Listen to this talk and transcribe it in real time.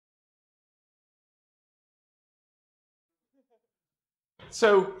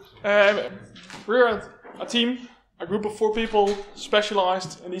So we're a team, a group of 4 people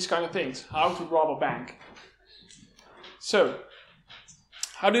specialized in these kind of things. How to rob a bank. So,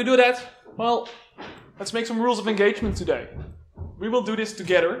 how do you do that? Well, let's make some rules of engagement today. We will do this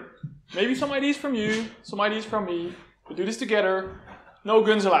together. Maybe some ideas from you, some ideas from me. We'll do this together. No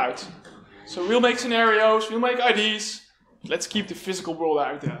guns allowed. So we'll make scenarios, we'll make ideas. Let's keep the physical world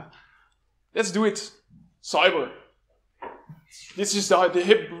out there. Let's do it. Cyber. This is the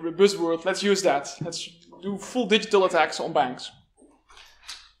hip buzzword. Let's use that. Let's do full digital attacks on banks.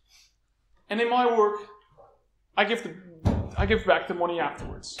 And in my work, I give back the money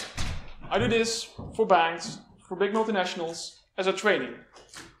afterwards. I do this for banks, for big multinationals, as a training.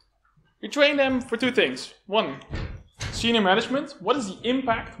 We train them for 2 things. 1, senior management. What is the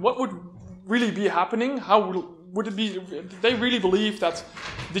impact? What would really be happening? How would it be? Do they really believe that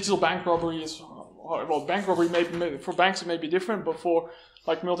digital bank robbery is... Well, bank robbery for banks it may be different, but for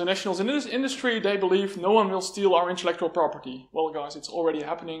like multinationals in this industry, they believe no one will steal our intellectual property. Well, guys, it's already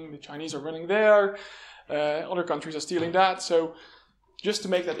happening. The Chinese are running there. Other countries are stealing that. So just to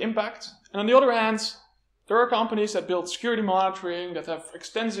make that impact. And on the other hand, there are companies that build security monitoring, that have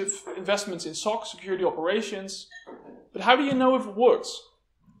extensive investments in SOC, security operations. But how do you know if it works?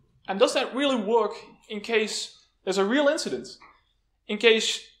 And does that really work in case there's a real incident? In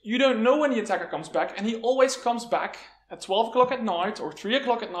case you don't know when the attacker comes back, and he always comes back at 12 o'clock at night or 3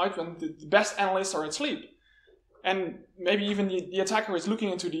 o'clock at night when the best analysts are asleep. And maybe even the attacker is looking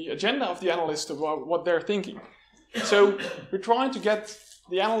into the agenda of the analyst about what they're thinking. So we're trying to get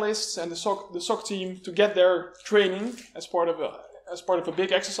the analysts and the SOC team to get their training as part of a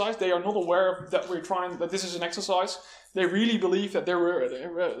big exercise. They are not aware that that this is an exercise. They really believe that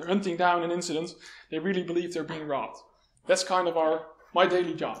they're hunting down an incident. They really believe they're being robbed. That's kind of my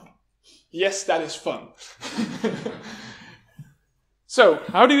daily job. Yes, that is fun. So,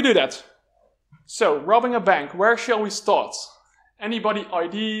 how do you do that? So, robbing a bank, where shall we start? Anybody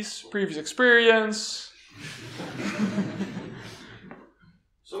IDs, previous experience?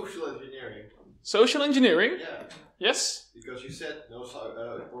 Social engineering. Social engineering? Yeah. Yes? Because you said no,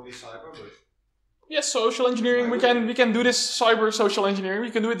 only cyber, but... Yes, social engineering. We can do this cyber social engineering.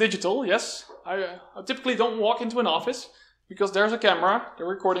 We can do it digital, yes. I typically don't walk into an office because there's a camera. They're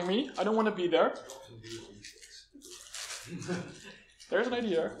recording me. I don't want to be there. There's an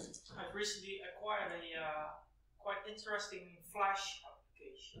idea. I've recently acquired a quite interesting Flash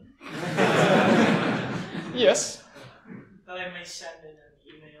application. Yes. That I may send in an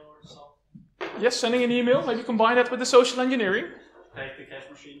email or something. Yes, sending an email. Maybe combine that with the social engineering. Take the cash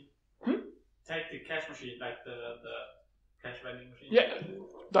machine. Take the cash machine, like the cash vending machine. Yeah,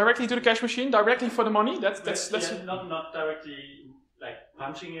 directly to the cash machine, directly for the money. That's yeah, not directly like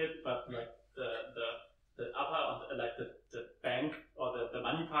punching it, but like the upper, like the bank or the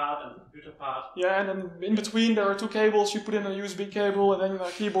money part and the computer part. Yeah, and then in between there are 2 cables. You put in a USB cable and then a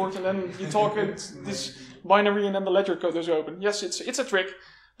keyboard, and then you talk in this binary, and then the ledger code is open. Yes, it's a trick,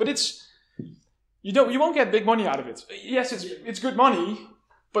 but you won't get big money out of it. Yes, it's good money.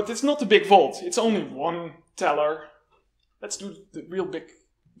 But it's not a big vault. It's only 1 teller. Let's do the real big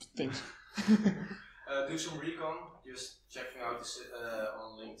things. Do some recon. Just checking out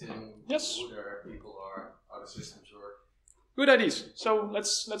on LinkedIn. Yes. Who their people are, how the systems work. Good ideas. So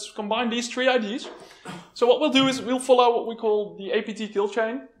let's combine these 3 ideas. So what we'll do is we'll follow what we call the APT kill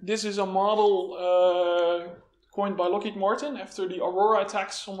chain. This is a model coined by Lockheed Martin after the Aurora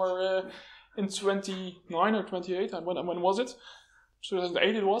attacks somewhere in 29 or 28. When was it?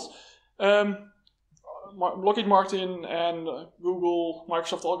 2008 it was. Lockheed Martin and Google,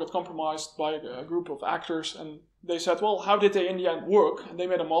 Microsoft all got compromised by a group of actors, and they said, well, how did they in the end work? And they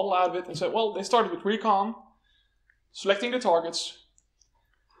made a model out of it and said, well, they started with recon, selecting the targets,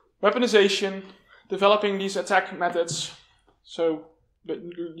 weaponization, developing these attack methods, so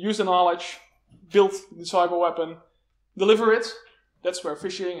use the knowledge, build the cyber weapon, deliver it. That's where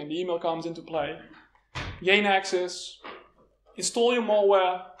phishing and the email comes into play. Gain access, install your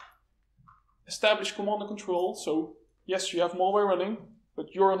malware, establish command and control. So yes, you have malware running,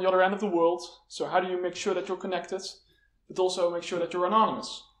 but you're on the other end of the world. So how do you make sure that you're connected, but also make sure that you're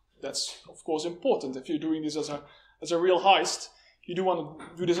anonymous? That's of course important. If you're doing this as a real heist, you do want to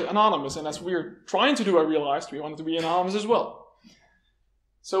do this anonymous. And as we're trying to do a real heist, we want it to be anonymous as well.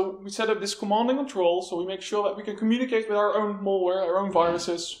 So we set up this command and control, so we make sure that we can communicate with our own malware, our own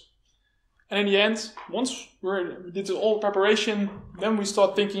viruses. And in the end, once we did all preparation, then we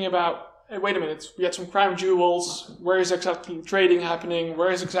start thinking about, hey, wait a minute, we had some crown jewels, where is exactly trading happening,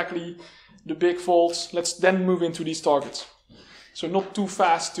 where is exactly the big faults? Let's then move into these targets. So not too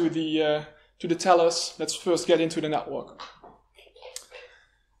fast to the tellers, let's first get into the network.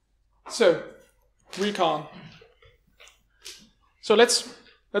 So, recon. So let's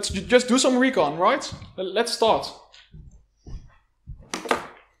just do some recon, right? Let's start.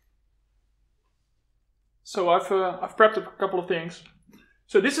 So I've prepped a couple of things.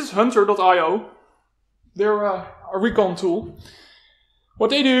 So this is hunter.io. They're a recon tool. What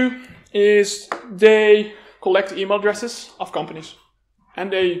they do is they collect email addresses of companies,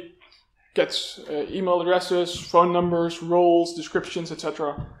 and they get email addresses, phone numbers, roles, descriptions,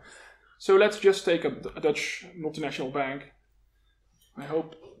 etc. So let's just take a Dutch multinational bank. I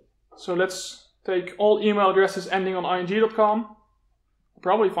hope. So let's take all email addresses ending on ing.com. I'll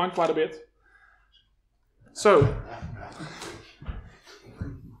probably find quite a bit. So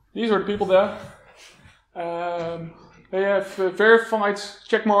these are the people there. They have verified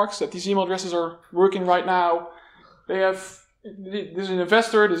check marks that these email addresses are working right now. They have, this is an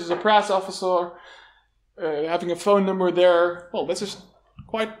investor, this is a press officer, having a phone number there. Well, this is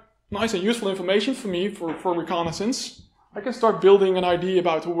quite nice and useful information for me for reconnaissance. I can start building an idea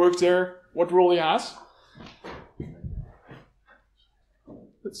about who works there, what role he has.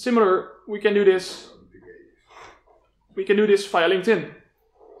 But similar, we can do this via LinkedIn.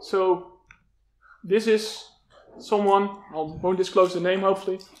 So this is someone, I won't disclose the name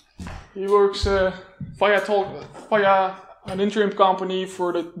hopefully. He works via an interim company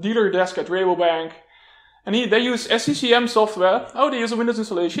for the dealer desk at Radboud. And they use SCCM software. Oh, they use a Windows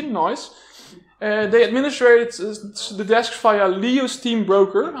installation, nice. They administrate the desks via Leo's Team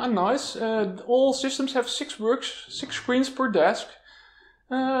Broker, nice. All systems have 6 screens per desk.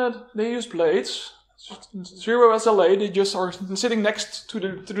 They use blades. 0 SLA, they just are sitting next to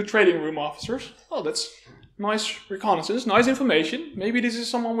the trading room officers. Oh, that's nice reconnaissance, nice information. Maybe this is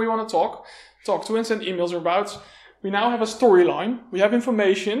someone we want to talk to and send emails about. We now have a storyline. We have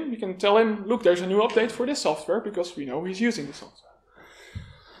information. We can tell him, look, there's a new update for this software because we know he's using the software.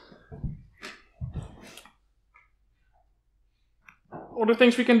 Other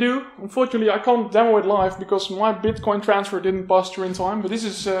things we can do. Unfortunately, I can't demo it live because my Bitcoin transfer didn't pass through in time. But this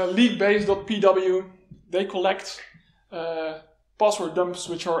is leakbase.pw. They collect password dumps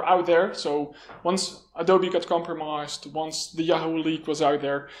which are out there. So once Adobe got compromised, once the Yahoo leak was out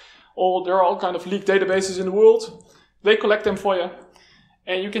there, there are all kind of leak databases in the world. They collect them for you,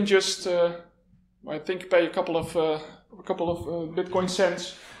 and you can just, I think, pay a couple of Bitcoin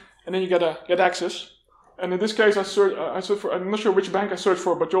cents, and then you get access. And in this case, I searched for. I'm not sure which bank I searched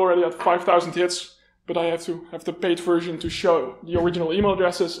for, but you already had 5,000 hits. But I have to have the paid version to show the original email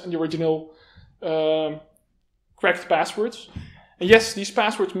addresses and the original cracked passwords. And yes, these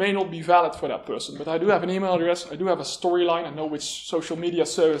passwords may not be valid for that person, but I do have an email address, I do have a storyline, I know which social media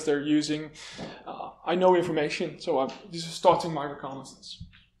service they're using, I know information, so this is starting my reconnaissance.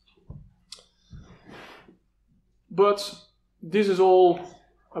 But this is all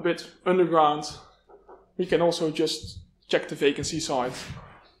a bit underground. We can also just check the vacancy site.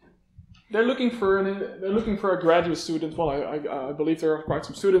 They're looking for a graduate student. Well, I believe there are quite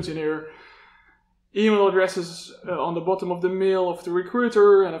some students in here. Email addresses on the bottom of the mail of the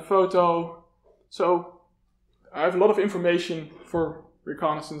recruiter and a photo. So I have a lot of information for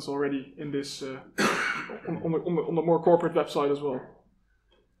reconnaissance already in this on the more corporate website as well.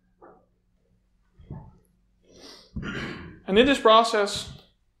 And in this process,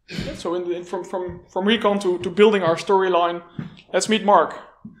 so from recon to building our storyline, let's meet Mark.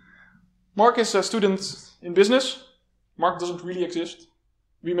 Mark is a student in business. Mark doesn't really exist.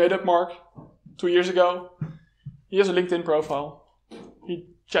 We made up Mark 2 years ago. He has a LinkedIn profile. He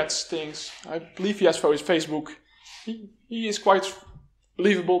chats things. I believe he has for his Facebook. He is quite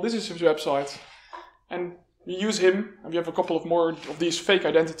believable. This is his website. And we use him, and we have a couple of more of these fake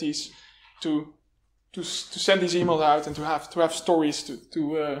identities to send these emails out and to have stories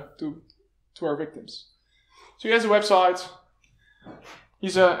to our victims. So he has a website.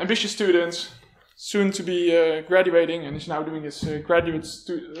 He's an ambitious student, soon to be graduating, and is now doing his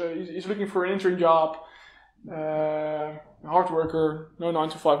he's looking for an intern job, a hard worker, no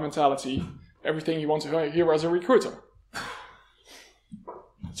 9-to-5 mentality, everything you want to hear as a recruiter.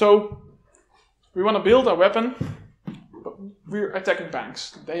 So we want to build a weapon, but we're attacking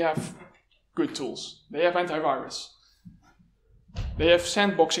banks. They have good tools. They have antivirus. They have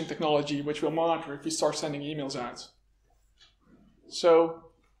sandboxing technology, which will monitor if we start sending emails out. So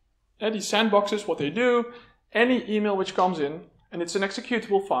these sandboxes, what they do, any email which comes in, and it's an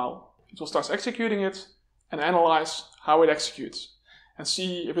executable file, it will start executing it and analyze how it executes and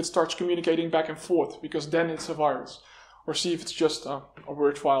see if it starts communicating back and forth, because then it's a virus. Or see if it's just a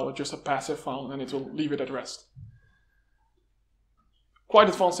Word file or just a passive file, and then it will leave it at rest. Quite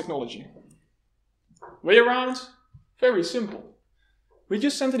advanced technology. Way around, very simple. we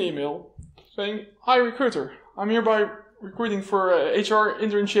just sent an email saying, "Hi recruiter, I'm hereby recruiting for a HR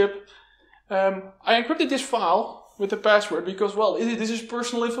internship. I encrypted this file with the password because, well, this is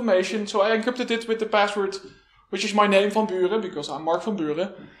personal information, so I encrypted it with the password, which is my name, Van Buren, because I'm Mark Van Buren.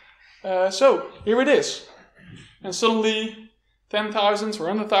 So, here it is." And suddenly, 10,000 or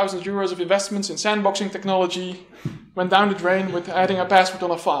 100,000 euros of investments in sandboxing technology went down the drain with adding a password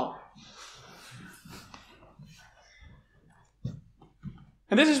on a file.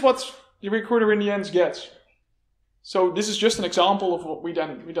 And this is what the recruiter in the end gets. So this is just an example of what we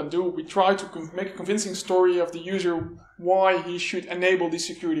then do. We try to make a convincing story of the user why he should enable these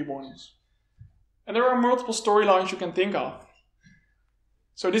security warnings. And there are multiple storylines you can think of.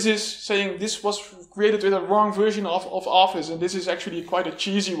 So this is saying this was created with a wrong version of Office, and this is actually quite a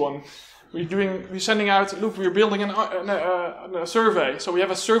cheesy one. We're sending out, look, we're building a survey. So we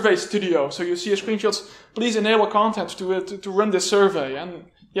have a survey studio. So you see a screenshot, please enable content to run this survey. And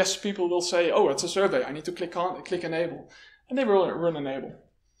yes, people will say, oh, it's a survey. I need to click enable. And they will run enable.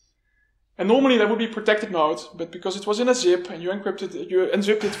 And normally that would be protected mode, but because it was in a zip and you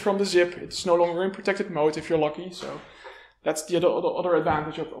unzipped it from the zip, it's no longer in protected mode if you're lucky. So that's the other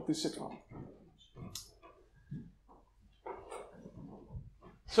advantage of this sitcom.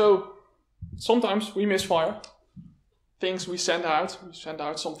 So sometimes we misfire things we send out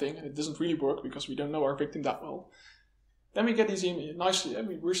something and it doesn't really work because we don't know our victim that well. Then we get these emails nicely.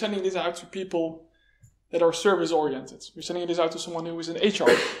 We're sending this out to people that are service oriented. We're sending this out to someone who is in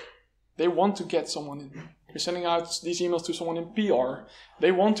HR. They want to get someone in. We're sending out these emails to someone in PR.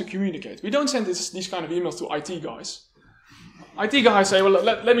 They want to communicate. We don't send these kind of emails to IT guys. IT guys say, well,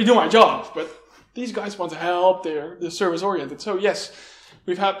 let me do my job. But these guys want to help, they're service oriented. So yes,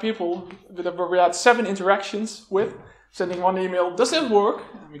 we've had people that we had 7 interactions with, sending one email, does that work?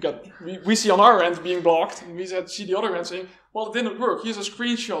 And we see on our end being blocked, and we see the other end saying, well, it didn't work. Here's a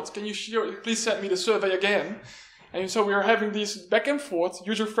screenshot. Can you please send me the survey again? And so we are having these back and forth,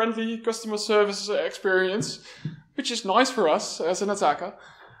 user-friendly customer service experience, which is nice for us as an attacker.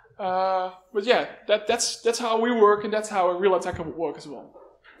 But yeah, that's how we work, and that's how a real attacker would work as well.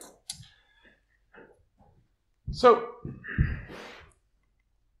 So,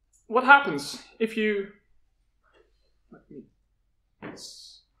 what happens if you...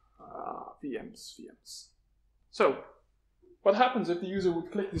 VMs. So, what happens if the user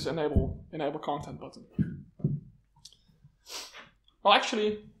would click this enable content button? Well,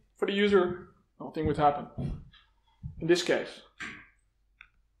 actually, for the user, nothing would happen. In this case.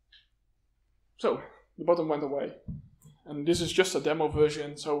 So, the button went away. And this is just a demo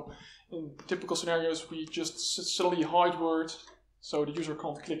version, so in typical scenarios, we just suddenly hide Word, so the user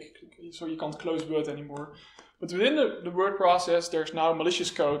can't click, so you can't close Word anymore. But within the Word process, there's now malicious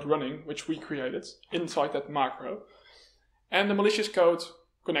code running, which we created inside that macro. And the malicious code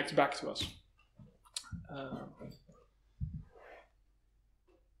connects back to us.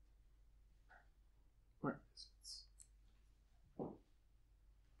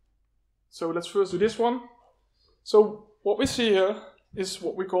 So let's first do this one. So what we see here is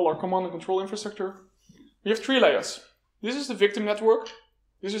what we call our command and control infrastructure. We have 3 layers. This is the victim network.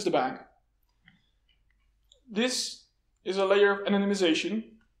 This is the bank. This is a layer of anonymization,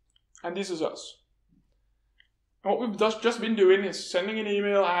 and this is us. And what we've just been doing is sending an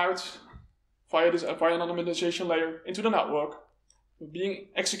email out via an anonymization layer into the network, being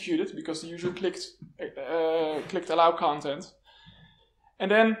executed because the user clicked allow content, and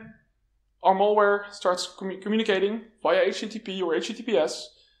then our malware starts communicating via HTTP or HTTPS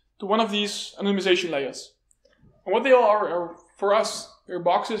to one of these anonymization layers. And what they are for us, they're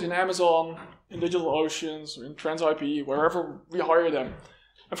boxes in Amazon, in DigitalOcean, or in TransIP, wherever we hire them.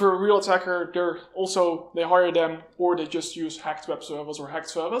 And for a real attacker, they hire them, or they just use hacked web servers or hacked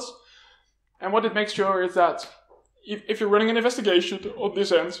servers. And what it makes sure is that if you're running an investigation on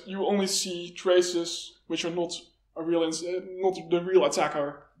this end, you only see traces which are not the real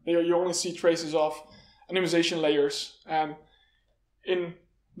attacker. You only see traces of anonymization layers, and in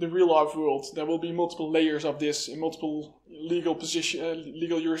the real life world, there will be multiple layers of this in multiple legal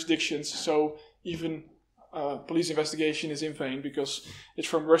jurisdictions. So even police investigation is in vain because it's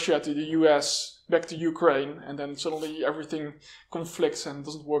from Russia to the US back to Ukraine, and then suddenly everything conflicts and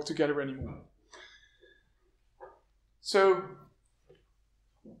doesn't work together anymore. So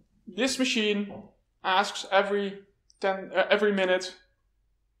this machine asks every minute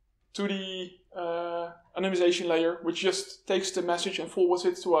to the anonymization layer, which just takes the message and forwards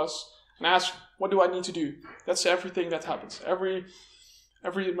it to us and asks, what do I need to do? That's everything that happens. Every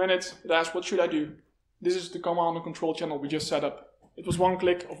minute it asks, what should I do? This is the command and control channel we just set up. It was one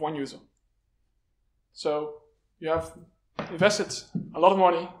click of one user. So you have invested a lot of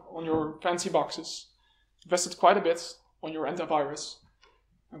money on your fancy boxes, invested quite a bit on your antivirus,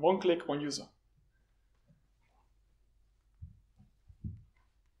 and one click, one user.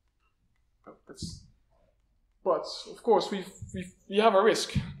 But of course, we have a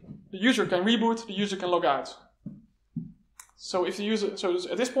risk. The user can reboot, the user can log out. So if the user, so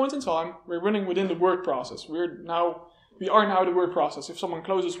at this point in time, we're running within the word process. We are now the word process. If someone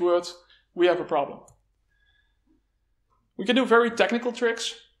closes Word, we have a problem. We can do very technical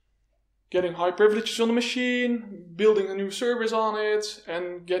tricks, getting high privileges on the machine, building a new service on it,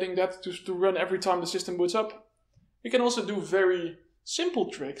 and getting that to run every time the system boots up. We can also do very simple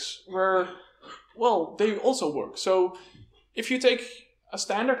tricks where, well, they also work. So if you take a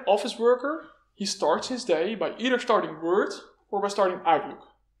standard office worker, he starts his day by either starting Word or by starting Outlook.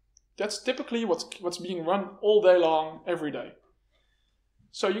 That's typically what's being run all day long, every day.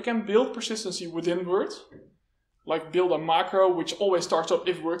 So you can build persistency within Word, like build a macro which always starts up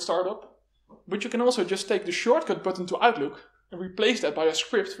if Word starts up. But you can also just take the shortcut button to Outlook and replace that by a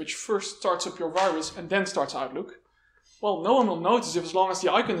script which first starts up your virus and then starts Outlook. Well, no one will notice if as long as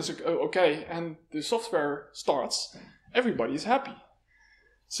the icon is okay and the software starts, everybody is happy.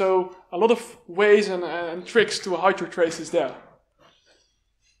 So a lot of ways and tricks to hide your traces there.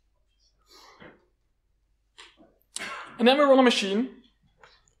 And then we're on a machine,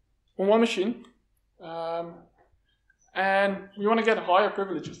 on one machine, and we want to get higher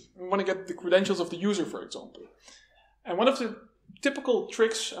privileges. We want to get the credentials of the user, for example. And one of the typical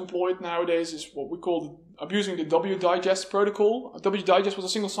tricks employed nowadays is what we call abusing the WDigest protocol. WDigest was a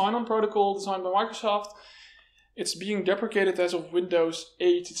single sign-on protocol designed by Microsoft. It's being deprecated as of Windows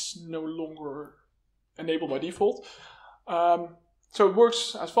 8. It's no longer enabled by default. So it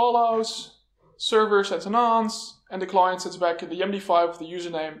works as follows. Server sends a nonce, and the client sends back the MD5, the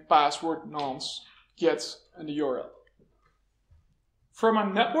username, password, nonce, get, and the URL. From a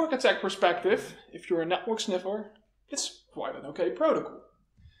network attack perspective, if you're a network sniffer, it's quite an okay protocol.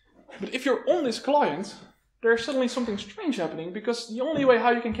 But if you're on this client, there's suddenly something strange happening, because the only way how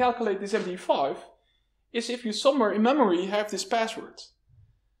you can calculate this MD5 is if you somewhere in memory have this password.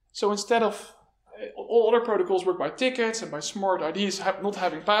 So instead of all other protocols work by tickets and by smart IDs not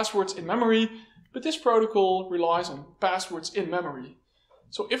having passwords in memory, but this protocol relies on passwords in memory.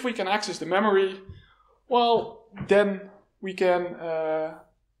 So if we can access the memory, well, then we can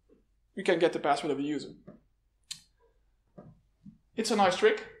get the password of the user. It's a nice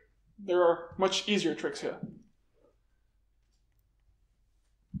trick. There are much easier tricks here.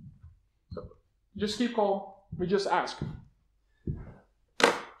 So just keep calm. We just ask.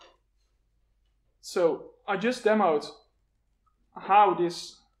 So I just demoed how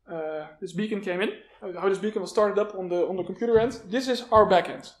this beacon came in, how this beacon was started up on the computer end. This is our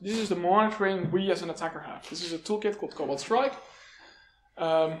backend. This is the monitoring we as an attacker have. This is a toolkit called Cobalt Strike.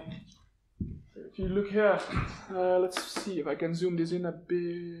 If you look here, let's see if I can zoom this in a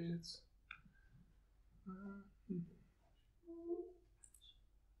bit.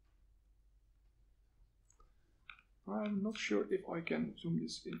 I'm not sure if I can zoom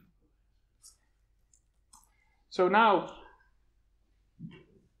this in. So now,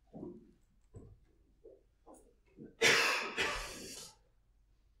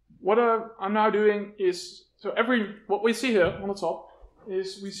 what I'm now doing is, so what we see here on the top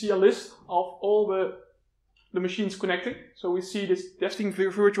is we see a list of all the machines connecting. So we see this testing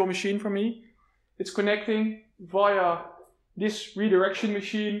virtual machine for me. It's connecting via this redirection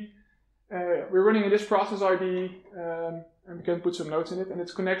machine. We're running in this process ID, and we can put some notes in it, and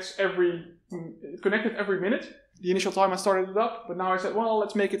it connected every minute. The initial time I started it up, but now I said, well,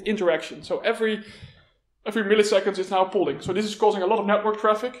 let's make it interaction. So every millisecond is now polling. So this is causing a lot of network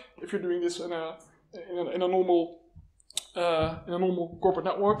traffic if you're doing this in a normal corporate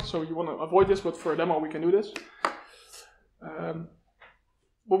network. So you want to avoid this, but for a demo we can do this.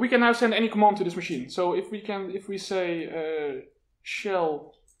 But we can now send any command to this machine. So if we say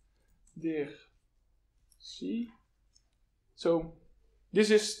shell dir C. So this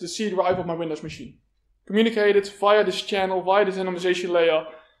is the C drive of my Windows machine. Communicated via this channel, via this anonymization layer.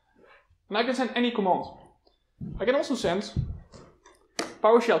 And I can send any command. I can also send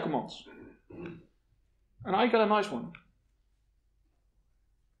PowerShell commands. And I got a nice one.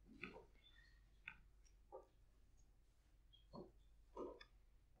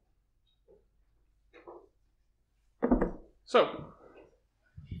 So,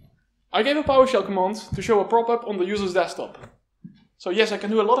 I gave a PowerShell command to show a pop-up on the user's desktop. So yes, I can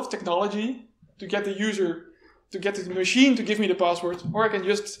do a lot of technology to get the machine to give me the password, or I can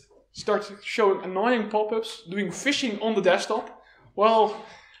just start showing annoying pop-ups, doing phishing on the desktop. Well,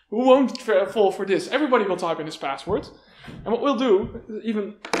 who won't fall for this? Everybody will type in his password. And what we'll do,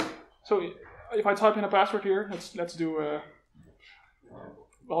 even so, if I type in a password here, let's do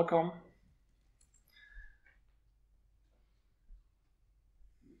welcome.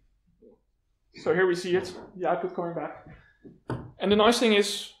 So here we see it, the output coming back. And the nice thing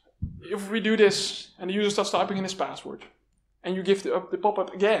is, if we do this and the user starts typing in his password, and you give the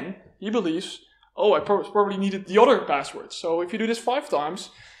pop-up again, he believes, oh, I probably needed the other password. So if you do this 5 times,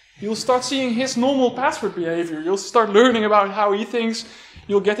 you'll start seeing his normal password behavior. You'll start learning about how he thinks.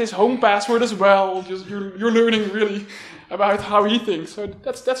 You'll get his home password as well. You're learning really about how he thinks. So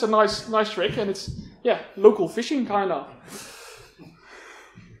that's a nice trick, and it's local phishing kind of.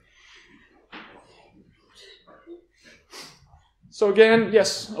 So again,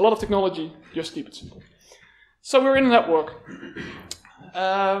 yes, a lot of technology. Just keep it simple. So we're in a network.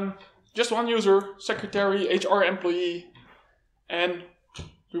 Just one user, secretary, HR employee, and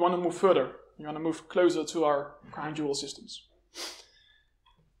we want to move further. We want to move closer to our crown jewel systems.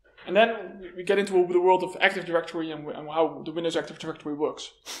 And then we get into the world of Active Directory and how the Windows Active Directory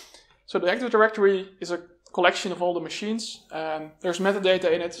works. So the Active Directory is a collection of all the machines, and there's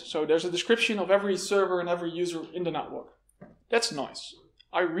metadata in it. So there's a description of every server and every user in the network. That's nice.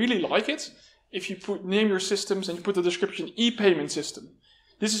 I really like it if you name your systems and you put the description e-payment system.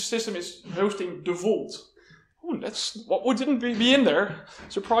 This system is hosting the vault. Ooh, that's what didn't be in there.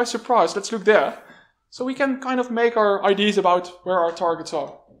 Surprise, surprise. Let's look there. So we can kind of make our ideas about where our targets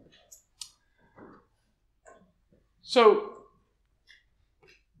are. So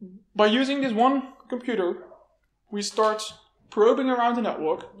by using this one computer, we start probing around the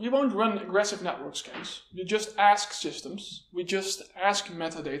network. You won't run aggressive network scans. You just ask systems. We just ask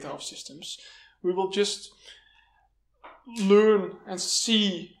metadata of systems. We will just learn and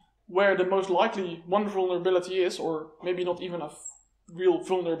see where the most likely one vulnerability is, or maybe not even a real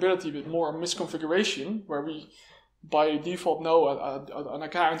vulnerability, but more a misconfiguration, where we by default know an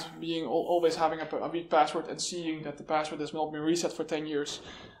account being always having a weak password and seeing that the password has not been reset for 10 years.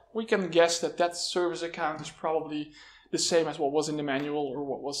 We can guess that service account is probably the same as what was in the manual or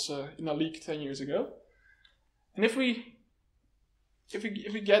what was in a leak 10 years ago. And if we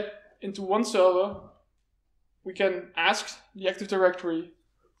get into one server, we can ask the Active Directory,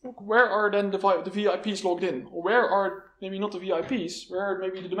 look, where are then the VIPs logged in? Or where are, maybe not the VIPs, where are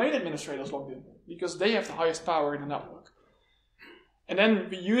maybe the domain administrators logged in? Because they have the highest power in the network. And then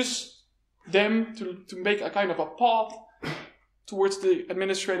we use them to make a kind of a path towards the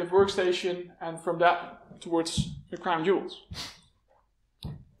administrative workstation, and from that towards the crown jewels.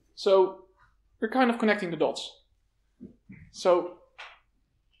 So we're kind of connecting the dots. So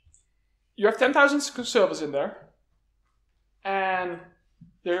you have 10,000 servers in there, and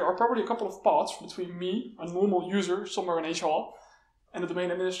there are probably a couple of paths between me, a normal user somewhere in HR, and the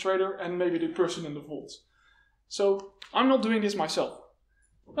domain administrator, and maybe the person in the vault. So I'm not doing this myself.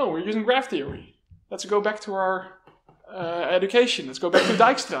 No, we're using graph theory. Let's go back to our education. Let's go back to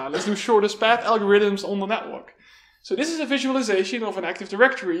Dijkstra. Let's do shortest path algorithms on the network. So this is a visualization of an Active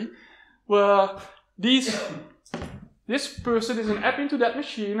Directory where this person is an admin to that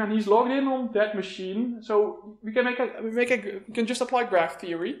machine and he's logged in on that machine. So we can just apply graph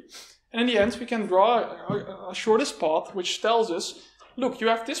theory, and in the end we can draw a shortest path which tells us, look, you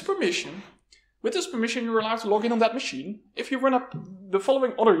have this permission. With this permission you're allowed to log in on that machine. If you run up, the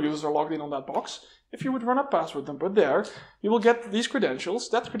following other users are logged in on that box. If you would run a password dumper there, you will get these credentials.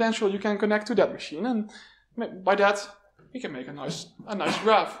 That credential you can connect to that machine, and by that we can make a nice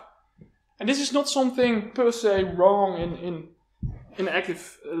graph. And this is not something per se wrong in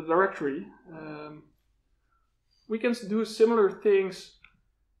Active Directory. We can do similar things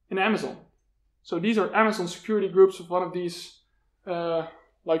in Amazon. So these are Amazon security groups of one of these,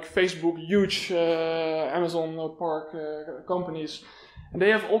 like Facebook, huge Amazon Park companies. And they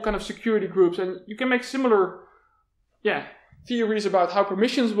have all kind of security groups, and you can make similar theories about how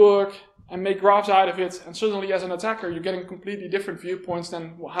permissions work and make graphs out of it, and suddenly as an attacker you're getting completely different viewpoints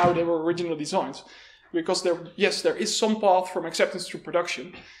than how they were originally designed. Because there is some path from acceptance to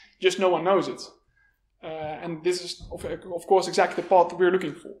production, just no one knows it. And this is of course exactly the path that we're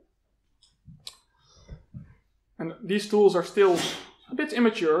looking for. And these tools are still a bit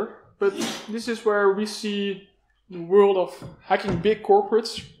immature, but this is where we see the world of hacking big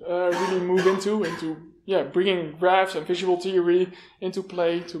corporates really move into bringing graphs and visual theory into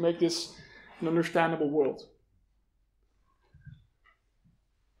play to make this an understandable world.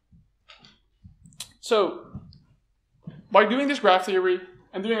 So, by doing this graph theory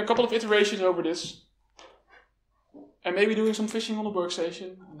and doing a couple of iterations over this, and maybe doing some phishing on the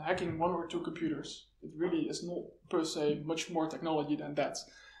workstation and hacking 1 or 2 computers, it really is not per se much more technology than that.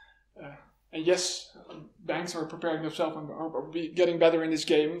 And yes, banks are preparing themselves and are getting better in this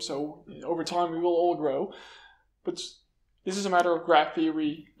game, so over time we will all grow. But this is a matter of graph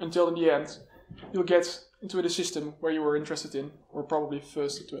theory until in the end you'll get into the system where you were interested in, or probably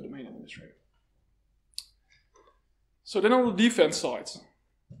first into a domain administrator. So then on the defense side,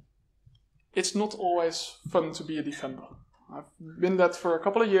 it's not always fun to be a defender. I've been that for a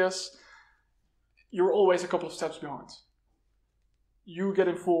couple of years. You're always a couple of steps behind. You get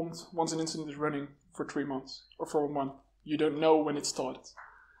informed once an incident is running for 3 months or for a month. You don't know when it started.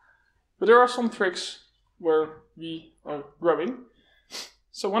 But there are some tricks where we are growing.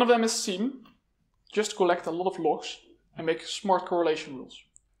 So one of them is SIEM. Just collect a lot of logs and make smart correlation rules.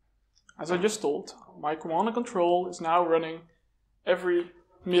 As I just told, my command and control is now running every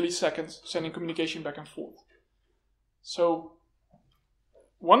millisecond, sending communication back and forth. So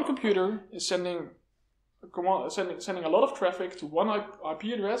one computer is sending a lot of traffic to one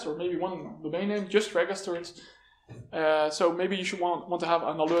IP address or maybe one domain name, just register it. So maybe you should want to have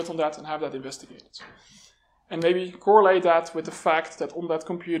an alert on that and have that investigated. And maybe correlate that with the fact that on that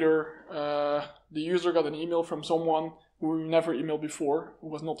computer, the user got an email from someone who we never emailed before, who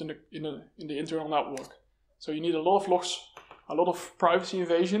was not in the internal network. So you need a lot of logs, a lot of privacy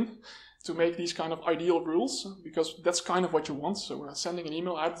invasion to make these kind of ideal rules, because that's kind of what you want. So sending an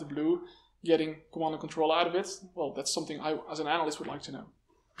email out of the blue, getting command and control out of it, well, that's something I, as an analyst, would like to know.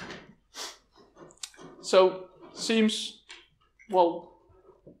 So, seems, well,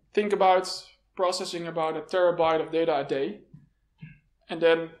 think about processing about 1 terabyte of data a day, and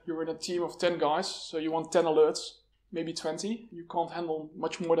then you're in a team of 10 guys, so you want 10 alerts, maybe 20. You can't handle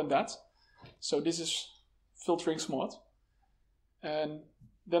much more than that. So this is filtering smart. And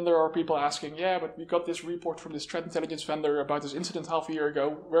then there are people asking, yeah, but we got this report from this threat intelligence vendor about this incident half a year ago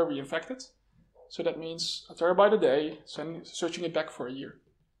where we infected. So that means 1 terabyte a day, searching it back for a year.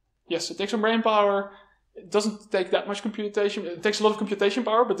 Yes, it takes some brain power. It doesn't take that much computation. It takes a lot of computation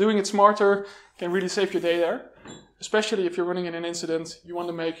power, but doing it smarter can really save your day there. Especially if you're running in an incident, you want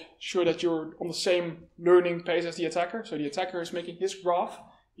to make sure that you're on the same learning pace as the attacker. So the attacker is making his graph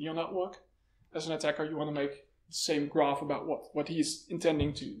in your network. As an attacker, you want to make the same graph about what he's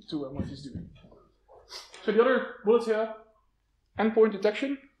intending to do and what he's doing. So the other bullet here, endpoint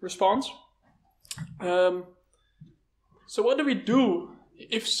detection, response. So what do we do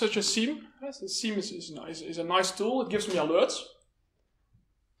if such a SIEM? Yes, the SIEM is a nice tool. It gives me alerts.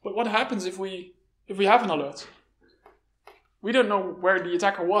 But what happens if we have an alert? We don't know where the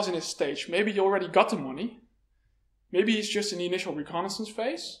attacker was in his stage. Maybe he already got the money. Maybe he's just in the initial reconnaissance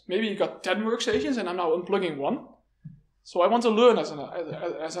phase. Maybe he got 10 workstations and I'm now unplugging one. So I want to learn as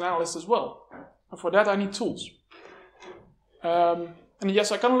an analyst as well. And for that I need tools. And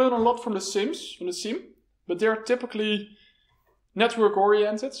yes, I can learn a lot from the SIEM, but they're typically network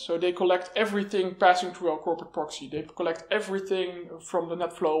oriented. So they collect everything passing through our corporate proxy. They collect everything from the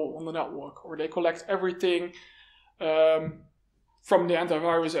net flow on the network, or they collect everything from the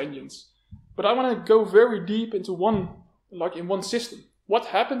antivirus engines. But I want to go very deep into one system. What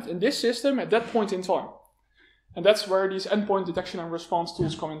happened in this system at that point in time? And that's where these endpoint detection and response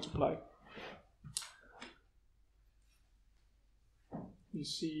tools come into play. You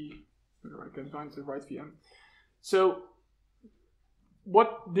see whether I can find the right VM. So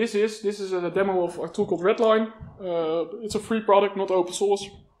what this is a demo of a tool called Redline. It's a free product, not open source,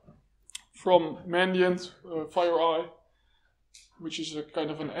 from Mandiant, FireEye, which is a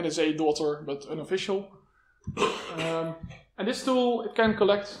kind of an NSA daughter, but unofficial. And this tool, it can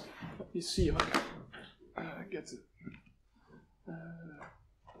collect, let me see if I can get it.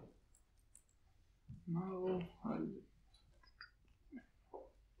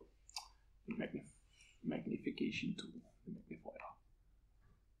 Magnification tool, magnifier.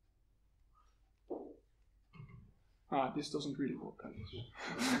 This doesn't really work, I guess.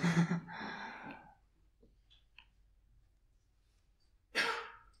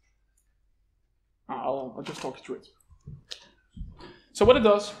 I'll just talk you through it. So what it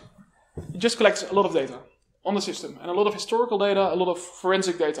does, it just collects a lot of data on the system, and a lot of historical data, a lot of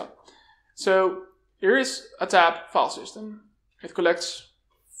forensic data. So here is a tab, file system. It collects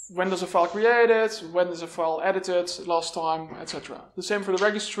when does a file created, when is a file edited last time, etc. The same for the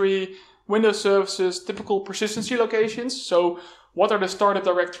registry, Windows services, typical persistency locations. So what are the startup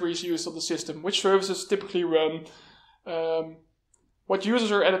directories used on the system? Which services typically run? What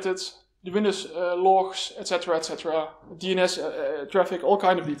users are edited? The Windows logs, etc., etc. DNS traffic, all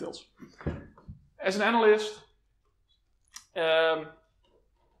kind of details. As an analyst,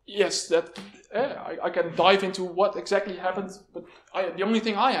 yes, that I can dive into what exactly happened, but the only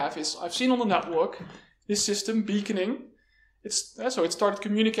thing I have is I've seen on the network this system beaconing So it started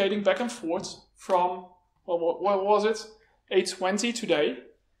communicating back and forth from, well, what was it? 8:20 today.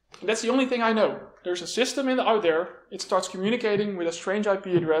 And that's the only thing I know. There's a system out there. It starts communicating with a strange IP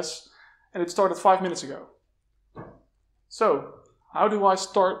address, and it started 5 minutes ago. So, how do I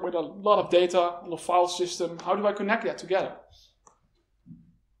start with a lot of data on a file system? How do I connect that together?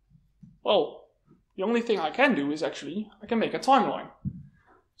 Well, the only thing I can do is actually, I can make a timeline.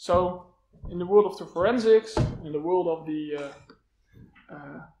 So, in the world of the forensics, in the world of the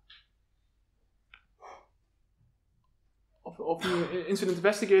of the incident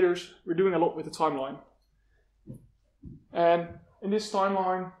investigators, we're doing a lot with the timeline. And in this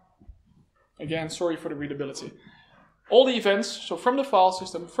timeline, again, sorry for the readability. All the events, so from the file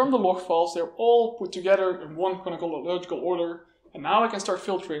system, from the log files, they're all put together in one chronological order. And now I can start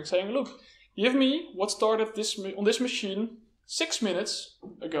filtering, saying, look, give me what started on this machine 6 minutes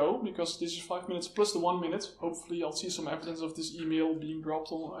ago, because this is 5 minutes plus the 1 minute. Hopefully I'll see some evidence of this email being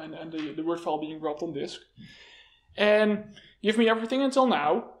dropped on, and the Word file being dropped on disk. And give me everything until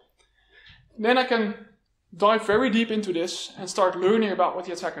now. Then I can dive very deep into this and start learning about what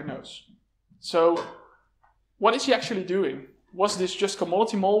the attacker knows. So, what is he actually doing? Was this just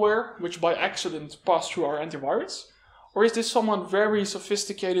commodity malware, which by accident passed through our antivirus? Or is this someone very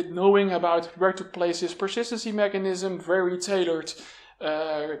sophisticated, knowing about where to place his persistency mechanism, very tailored,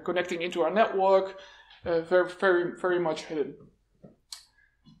 connecting into our network, very, very, very much hidden?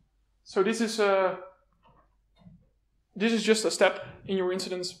 So this is just a step in your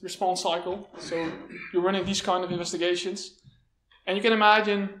incident response cycle. So you're running these kind of investigations. And you can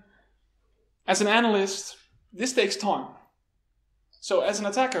imagine, as an analyst, this takes time. So as an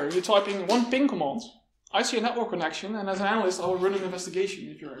attacker, you're typing one ping command. I see a network connection, and as an analyst, I will run an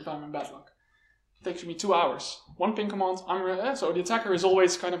investigation if I'm in bad luck. It takes me 2 hours. One ping command, so the attacker is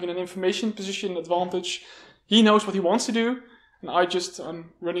always kind of in an information position advantage. He knows what he wants to do, and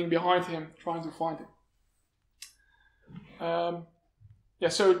I'm running behind him, trying to find him.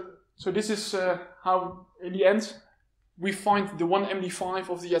 So this is how, in the end, we find the one MD5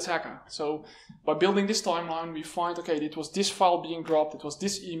 of the attacker. So by building this timeline, we find, okay, it was this file being dropped, it was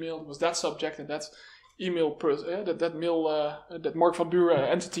this email, it was that subject, and that email, that Mark van Buren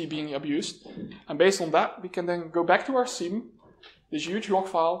entity being abused. And based on that, we can then go back to our SIEM, this huge log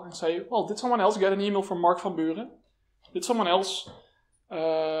file, and say, well, did someone else get an email from Mark van Buren? Did someone else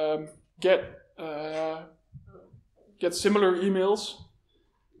get similar emails?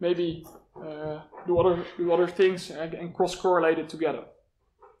 Maybe do other things and cross-correlate it together.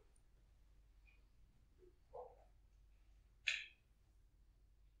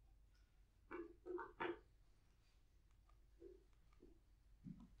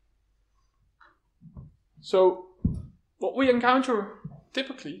 So what we encounter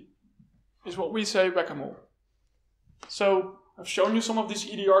typically is what we say whack-a-mole. So I've shown you some of these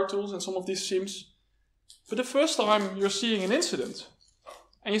EDR tools and some of these SIEMs. But the first time you're seeing an incident,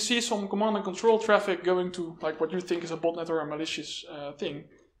 and you see some command and control traffic going to like what you think is a botnet or a malicious thing,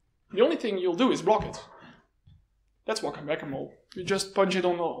 the only thing you'll do is block it. That's whack-a-mole. You just punch it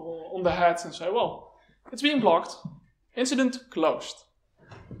on the head and say, well, it's being blocked. Incident closed.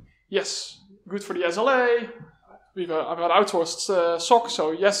 Yes, good for the SLA. I've got outsourced SOC,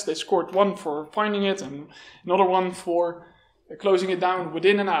 so yes, they scored 1 for finding it and another 1 for closing it down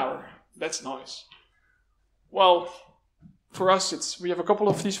within an hour. That's nice. Well, for us, we have a couple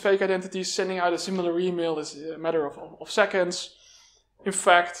of these fake identities sending out a similar email. It's a matter of seconds. In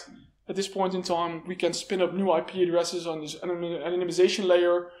fact, at this point in time, we can spin up new IP addresses on this anonymization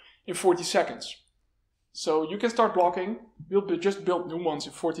layer in 40 seconds. So you can start blocking. We'll just build new ones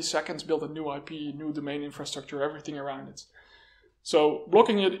in 40 seconds, build a new IP, new domain infrastructure, everything around it. So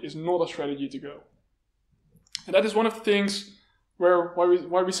blocking it is not a strategy to go. And that is one of the things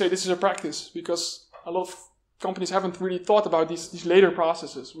why we say this is a practice, because a lot of companies haven't really thought about these later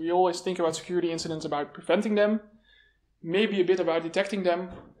processes. We always think about security incidents about preventing them, maybe a bit about detecting them,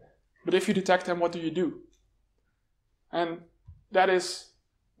 but if you detect them, what do you do? And that is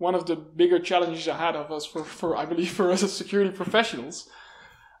one of the bigger challenges ahead of us I believe, for us as security professionals.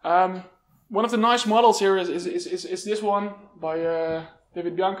 One of the nice models here is this one by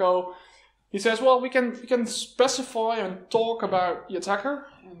David Bianco. He says, well, we can specify and talk about the attacker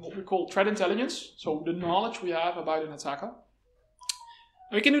and what we call threat intelligence, so the knowledge we have about an attacker.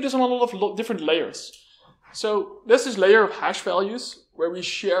 And we can do this on a lot of different layers. So there's this layer of hash values where we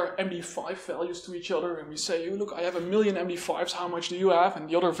share MD5 values to each other and we say, oh, look, I have 1 million MD5s, how much do you have? And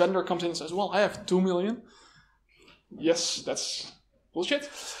the other vendor comes in and says, well, I have 2 million. Yes, that's bullshit.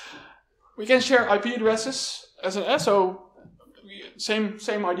 We can share IP addresses as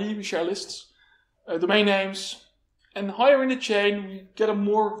same ID, we share lists, domain names, And higher in the chain, we get a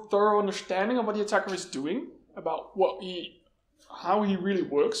more thorough understanding of what the attacker is doing, about how he really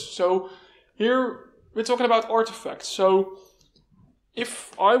works. So here we're talking about artifacts. So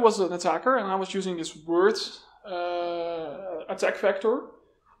if I was an attacker and I was using this word attack vector,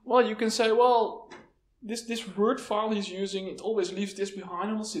 well, you can say, well, this word file he's using, it always leaves this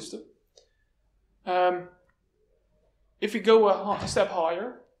behind on the system. If you go a step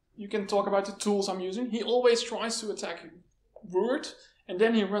higher, you can talk about the tools I'm using. He always tries to attack Word, and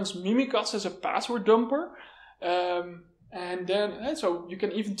then he runs Mimikatz as a password dumper. So you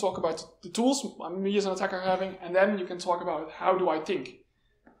can even talk about the tools me as an attacker having, and then you can talk about how do I think.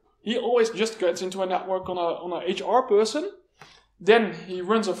 He always just gets into a network on a HR person, then he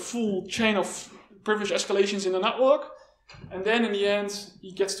runs a full chain of privilege escalations in the network, and then in the end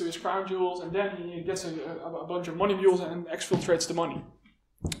he gets to his crown jewels, and then he gets a bunch of money mules and exfiltrates the money.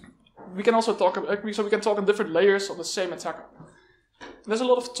 We can also talk on different layers of the same attacker. There's a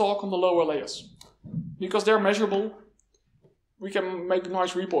lot of talk on the lower layers. Because they're measurable, we can make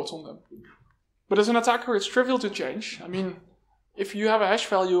nice reports on them. But as an attacker, it's trivial to change. I mean, if you have a hash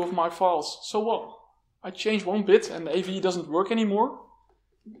value of my files, so what? I change one bit and the AV doesn't work anymore.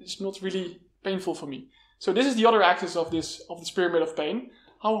 It's not really painful for me. So this is the other axis of this pyramid of pain.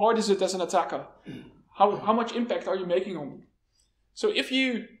 How hard is it as an attacker? How much impact are you making on me? So if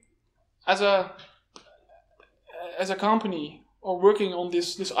you, as a company, are working on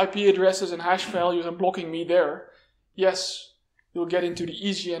this IP addresses and hash values and blocking me there, yes, you'll get into the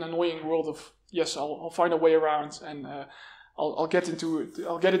easy and annoying world of, yes, I'll find a way around, and I'll get into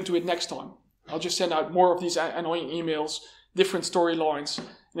it next time. I'll just send out more of these annoying emails, different storylines,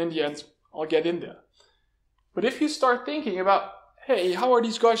 and in the end, I'll get in there. But if you start thinking about, hey, how are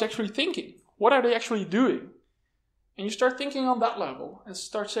these guys actually thinking? What are they actually doing? And you start thinking on that level and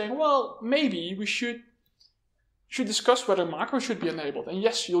start saying, well, maybe we should discuss whether macros should be enabled. And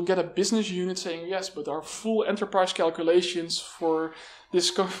yes, you'll get a business unit saying, yes, but our full enterprise calculations for this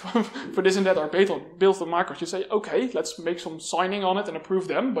for this and that are built on macros. You say, okay, let's make some signing on it and approve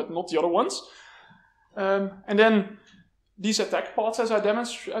them, but not the other ones. And then these attack paths, as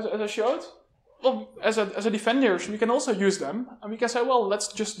I showed, well, as a defender, we can also use them. And we can say, well, let's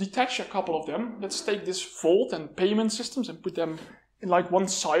just detach a couple of them. Let's take this vault and payment systems and put them in like one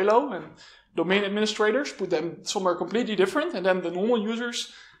silo, and domain administrators put them somewhere completely different, and then the normal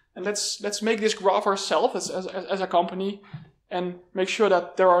users, and let's make this graph ourselves as a company and make sure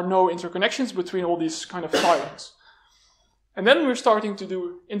that there are no interconnections between all these kind of silos. And then we're starting to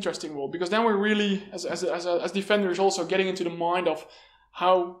do interesting work, because then we're really, as defenders, also getting into the mind of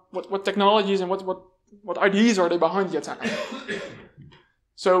what technologies and what ideas are they behind the attack.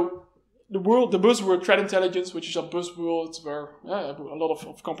 So the buzzword threat intelligence, which is a buzzword where a lot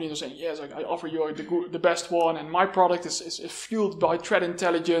of companies are saying, yes, I offer you the best one, and my product is fueled by threat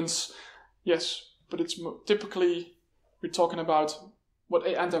intelligence. Yes, but it's typically we're talking about what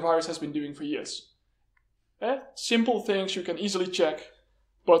antivirus has been doing for years. Simple things you can easily check,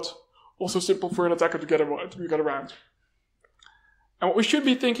 but also simple for an attacker to get around. And what we should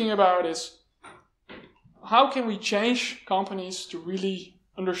be thinking about is, how can we change companies to really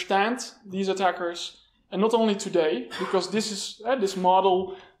understand these attackers, and not only today, because this is this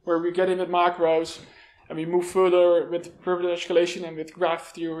model where we get in with macros and we move further with privilege escalation and with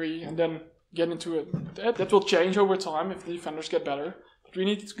graph theory, and then get into it. That will change over time if the defenders get better. But we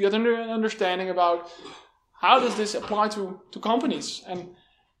need to get an understanding about how does this apply to companies, and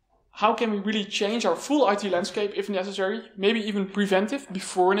how can we really change our full IT landscape if necessary, maybe even preventive,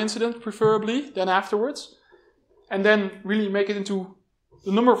 before an incident preferably, then afterwards, and then really make it into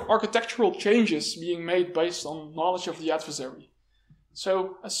the number of architectural changes being made based on knowledge of the adversary.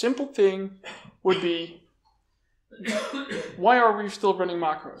 So a simple thing would be, why are we still running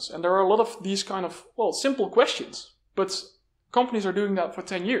macros? And there are a lot of these kind of, simple questions, but companies are doing that for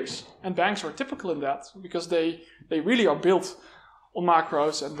 10 years. And banks are typical in that, because they really are built on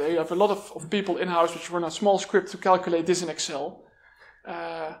macros, and they have a lot of people in-house which run a small script to calculate this in Excel.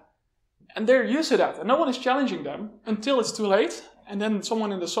 And they're used to that, and no one is challenging them until it's too late. And then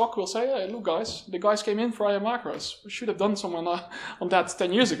someone in the SOC will say, hey, look guys, the guys came in for IM macros. We should have done someone on that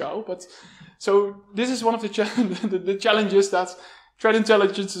 10 years ago. But so this is one of the challenges that threat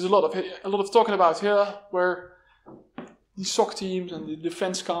intelligence is a lot of talking about here, where the SOC teams and the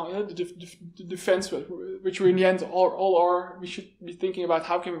defense, which we in the end all are, we should be thinking about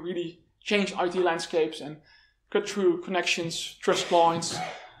how can we really change IT landscapes and cut through connections, trust lines,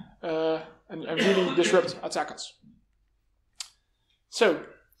 and really disrupt attackers. So,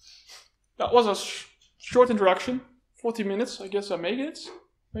 that was a short introduction, 40 minutes, I guess I made it.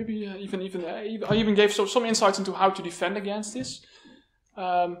 maybe I even gave some insights into how to defend against this.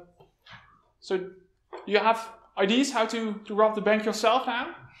 So you have ideas how to rob the bank yourself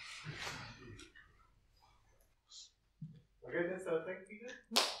now? Okay, that's thank you, Pieter.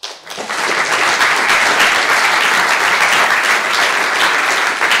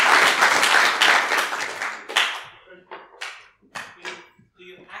 Do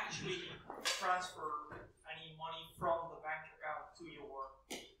you actually transfer any money from the bank account to your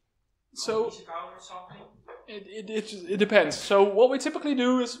account or something? It depends. So what we typically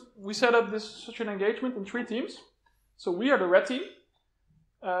do is we set up such an engagement in 3 teams. So we are the red team.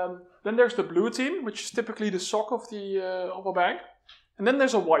 Then there's the blue team, which is typically the SOC of a bank. And then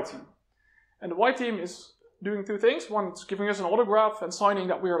there's a white team. And the white team is doing 2 things. One, it's giving us an autograph and signing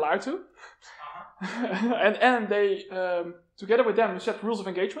that we are allowed to. and they, together with them, we set rules of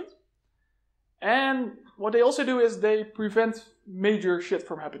engagement. And what they also do is they prevent major shit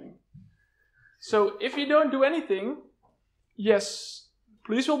from happening. So if you don't do anything, yes,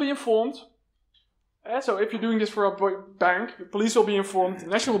 police will be informed. So if you're doing this for a bank, the police will be informed, the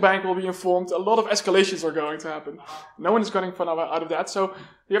national bank will be informed, a lot of escalations are going to happen. No one is getting fun out of that. So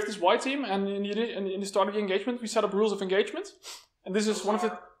we have this white team, and in the start of the engagement, we set up rules of engagement. And this is one of the...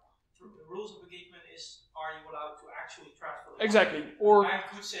 The rules of engagement is, are you allowed to actually transfer? Exactly. Or... The bank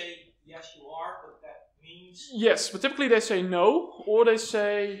could say, yes, you are, but that means... Yes, but typically they say no, or they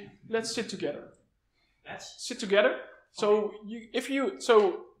say, let's sit together. Let's sit together. So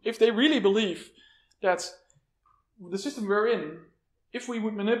if they really believe that the system we're in, if we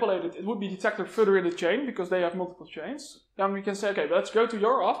would manipulate it, it would be detected further in the chain because they have multiple chains. Then we can say, okay, let's go to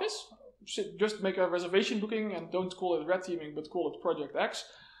your office, just make a reservation booking and don't call it red teaming, but call it Project X.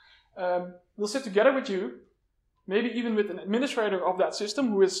 We'll sit together with you, maybe even with an administrator of that system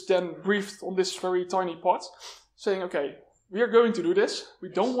who is then briefed on this very tiny part, saying, okay, we are going to do this. We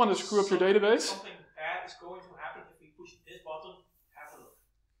don't want to screw up your database. Something bad is going to happen if we push this button. Have a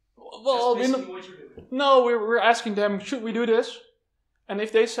look. Well, that's basically what you're doing. No, we're asking them, should we do this? And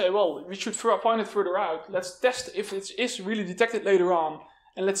if they say, well, we should find it further out, let's test if it is really detected later on,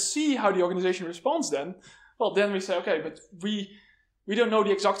 and let's see how the organization responds then. Well, then we say, okay, but we don't know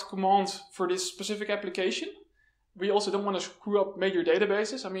the exact command for this specific application. We also don't want to screw up major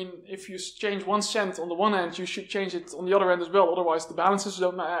databases. I mean, if you change 1 cent on the one end, you should change it on the other end as well, otherwise the balances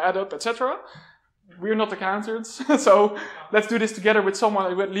don't add up, etc. We're not accountants, so let's do this together with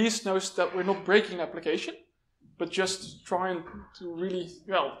someone who at least knows that we're not breaking an application, but just trying to really,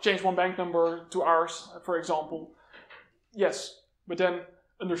 change one bank number to ours, for example. Yes, but then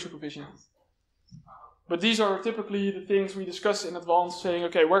under supervision. But these are typically the things we discuss in advance, saying,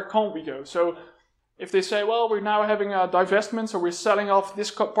 okay, where can't we go? So if they say, well, we're now having a divestment, so we're selling off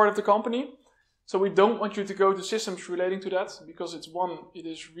this part of the company, so we don't want you to go to systems relating to that, because it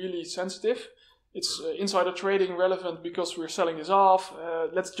is really sensitive. It's insider trading relevant because we're selling this off.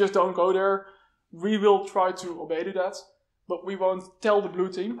 Let's just don't go there. We will try to obey to that, but we won't tell the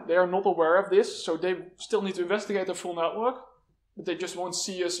blue team. They are not aware of this, so they still need to investigate the full network, but they just won't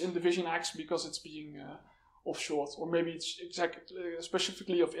see us in Division X because it's being offshored. Or maybe it's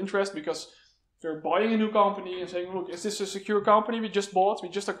specifically of interest because they're buying a new company and saying, look, is this a secure company we just bought, we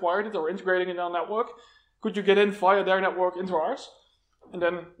just acquired it, or integrating it in our network? Could you get in via their network into ours? And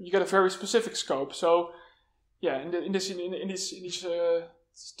then you get a very specific scope. So, yeah, in these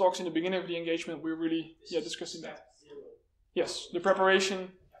talks in the beginning of the engagement, we're really discussing that. Yes, the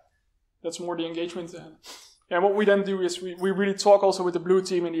preparation. That's more the engagement. And what we then do is we really talk also with the blue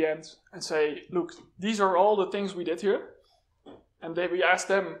team in the end and say, look, these are all the things we did here. And then we ask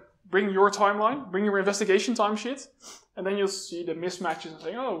them, bring your timeline, bring your investigation timesheet, and then you'll see the mismatches and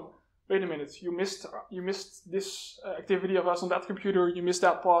say, oh, wait a minute, you missed this activity of us on that computer, you missed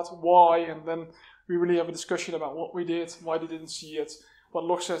that part, why? And then we really have a discussion about what we did, why they didn't see it, what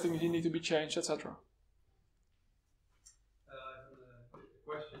log settings need to be changed, etc.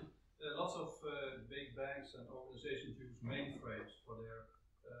 Question. Lots of big banks and organizations use mainframes for their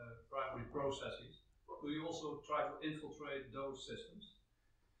primary processes. Do you also try to infiltrate those systems?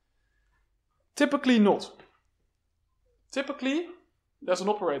 Typically not. Typically, there's an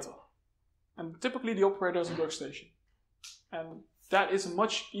operator. And typically the operator is a workstation. And that is a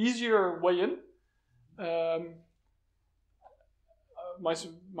much easier way in.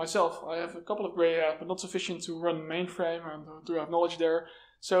 Myself, I have a couple of gray hairs, but not sufficient to run mainframe and to have knowledge there.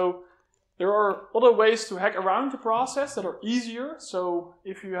 So there are other ways to hack around the process that are easier. So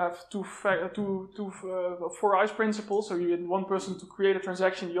if you have four eyes principle, so you get one person to create a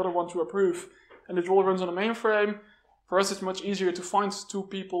transaction, the other one to approve, and it all runs on a mainframe. For us, it's much easier to find 2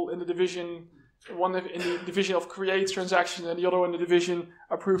 people in the division one in the division of create transactions and the other in the division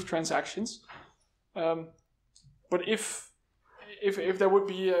approve transactions. But if there would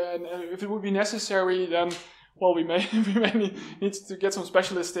be if it would be necessary, then well, we may need to get some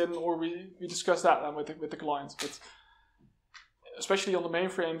specialists in, or we discuss that then with the clients. But especially on the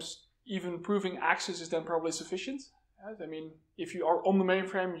mainframes, even proving access is then probably sufficient. Right? I mean, if you are on the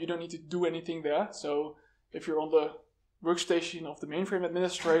mainframe, you don't need to do anything there. So if you're on the workstation of the mainframe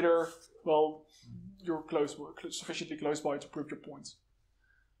administrator, well, you're sufficiently close by to prove your points.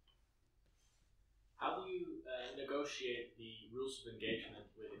 How do you negotiate the rules of engagement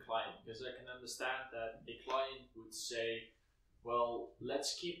with a client? Because I can understand that a client would say, well,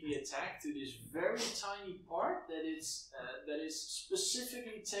 let's keep the attack to this very tiny part that is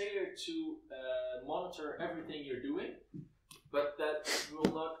specifically tailored to monitor everything you're doing, but that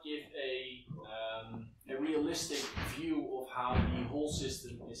will not give a realistic view of how the whole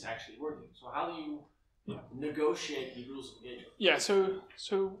system is actually working. So how do you negotiate the rules of engagement? Yeah,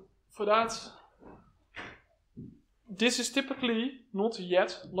 so for that, this is typically not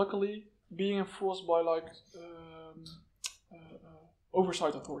yet, luckily, being enforced by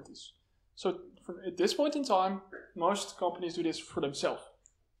oversight authorities. So at this point in time, most companies do this for themselves.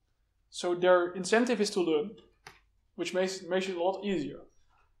 So their incentive is to learn, which makes it a lot easier.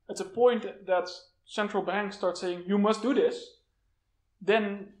 At the point that central banks start saying, you must do this,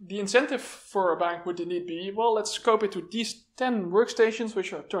 then the incentive for a bank would indeed be, well, let's scope it to these 10 workstations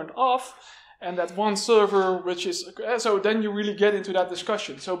which are turned off, and that one server which is... So then you really get into that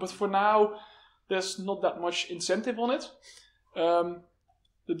discussion. So, but for now, there's not that much incentive on it.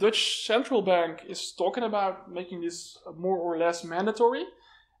 The Dutch central bank is talking about making this more or less mandatory.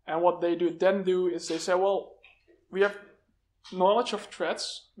 And what they then do is they say, well, we have knowledge of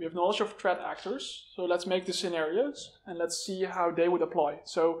threats, we have knowledge of threat actors, so let's make the scenarios and let's see how they would apply.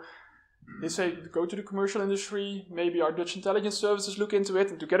 So they say, go to the commercial industry, maybe our Dutch intelligence services look into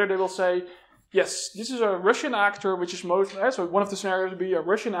it, and together they will say, yes, this is a Russian actor, which is most, so one of the scenarios would be a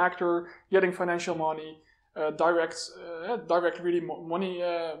Russian actor getting financial money, direct really money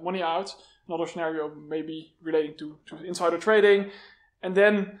out. Another scenario maybe relating to insider trading. And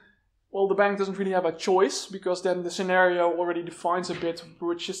then, well, the bank doesn't really have a choice, because then the scenario already defines a bit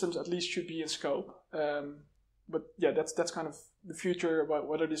which systems at least should be in scope. But yeah, that's kind of the future. About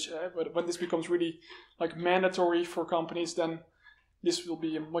whether this, when this becomes really like mandatory for companies, then this will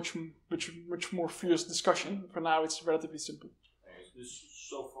be a much more fierce discussion. For now, it's relatively simple.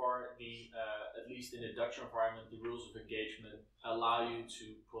 So far, at least in the Dutch environment, the rules of engagement allow you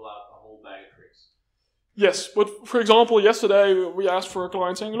to pull out a whole bag of tricks. Yes, but for example, yesterday we asked for a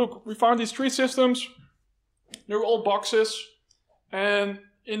client saying, look, we found these 3 systems, they're all boxes, and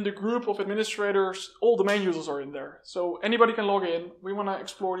in the group of administrators, all the main users are in there. So anybody can log in, we want to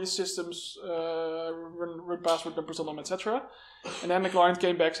explore these systems, run password numbers on them, etc. And then the client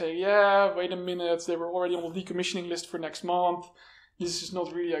came back saying, yeah, wait a minute, they were already on the decommissioning list for next month, this is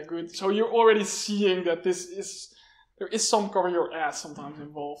not really a good... So you're already seeing that there is some cover your ass sometimes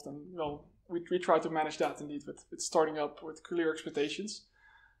involved, and well, we try to manage that indeed with starting up with clear expectations.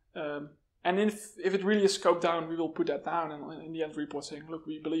 And if it really is scoped down, we will put that down and in the end report saying, look,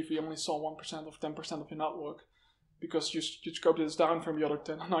 we believe we only saw 1% of 10% of your network because you scoped this down from the other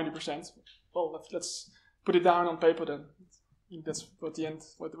 90%. Well, let's put it down on paper then. That's what the end,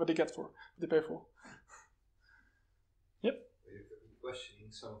 what they get for, what they pay for. Yep.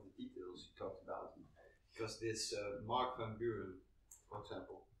 Questioning some of the details you talked about, because this Mark van Buren, for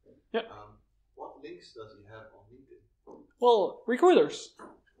example, what links does he have on LinkedIn? Well, recruiters.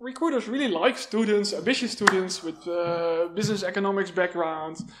 Recruiters really like students, ambitious students with business economics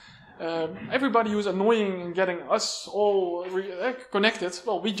background. Everybody who's annoying and getting us all connected,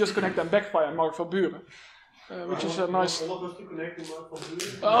 well, we just connect them back via Mark van Buren. Which is a nice...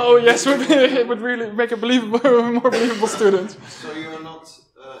 Oh yes, it would really make a more believable student. So you're not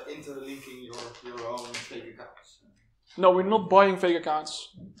interlinking your own fake accounts? No, we're not buying fake accounts.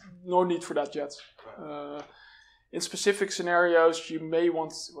 No need for that yet. In specific scenarios, you may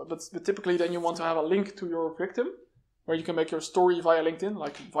want, but typically then you want to have a link to your victim, where you can make your story via LinkedIn.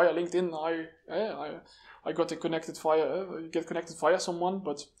 Like via LinkedIn, I got connected via, you get connected via someone,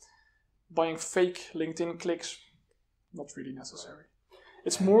 but buying fake LinkedIn clicks, not really necessary.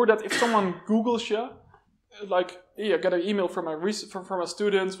 It's more that if someone Googles you, like, hey, I got an email from a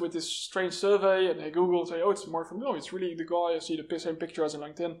student with this strange survey, and they Google and say, oh, it's Mark van Buren. No, it's really the guy. I see the same picture as in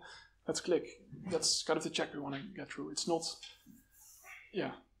LinkedIn. Let's click. That's kind of the check we want to get through. It's not,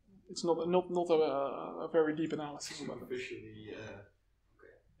 it's not a very deep analysis about it. Superficially,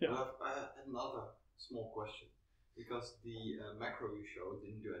 okay. Yeah. I have another small question, because the macro you showed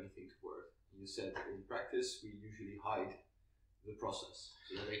didn't do anything to Word. You said in practice we usually hide the process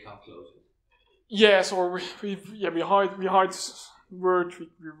so that they can't close it. Yes, or we hide Word,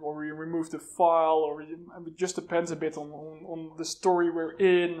 or we remove the file, or it just depends a bit on the story we're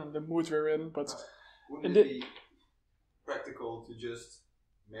in and the mood we're in. But wouldn't it be practical to just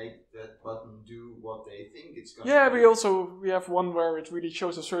make that button do what they think it's going to do? we have one where it really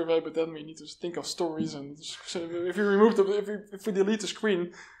shows a survey, but then we need to think of stories, and so if we delete the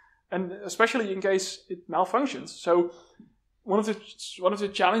screen, and especially in case it malfunctions. So one of the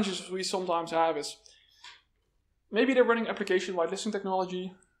challenges we sometimes have is maybe they're running application whitelisting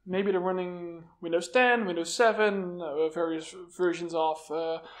technology, maybe they're running Windows 10, Windows 7, various versions of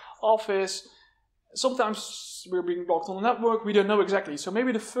Office. Sometimes we're being blocked on the network, we don't know exactly. So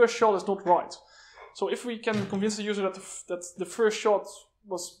maybe the first shot is not right. So if we can convince the user that the first shot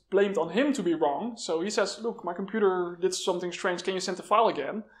was blamed on him to be wrong, so he says, look, my computer did something strange, can you send the file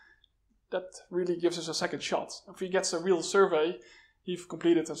again? That really gives us a second shot. If he gets a real survey, he's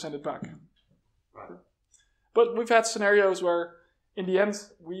completed and send it back. Right. But we've had scenarios where, in the end,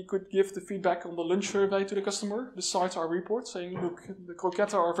 we could give the feedback on the lunch survey to the customer, besides our report, saying, look, the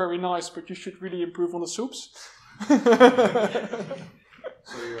croquettes are very nice, but you should really improve on the soups. So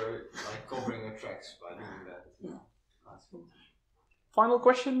you're like covering your tracks by doing that. Yeah. Nice. Final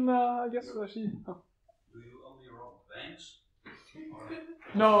question, I guess. I see. Oh. Do you only run banks?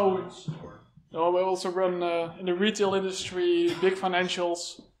 No, we also run in the retail industry, big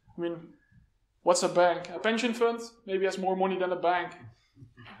financials. I mean, what's a bank? A pension fund maybe has more money than a bank.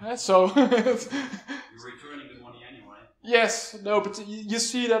 So you're returning the money anyway. Yes, no, but you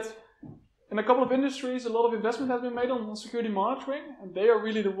see that in a couple of industries, a lot of investment has been made on security monitoring, and they are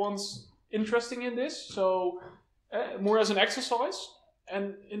really the ones interested in this. So more as an exercise.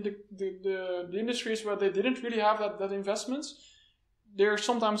 And in the industries where they didn't really have that investment, they're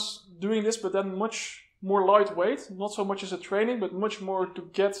sometimes doing this, but then much more lightweight, not so much as a training, but much more to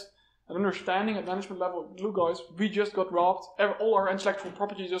get an understanding at management level. Look, guys, we just got robbed. All our intellectual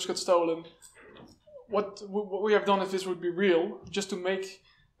property just got stolen. What we have done if this would be real, just to make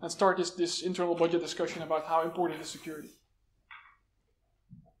and start this internal budget discussion about how important is security.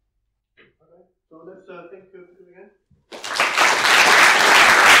 Okay, so let's think again.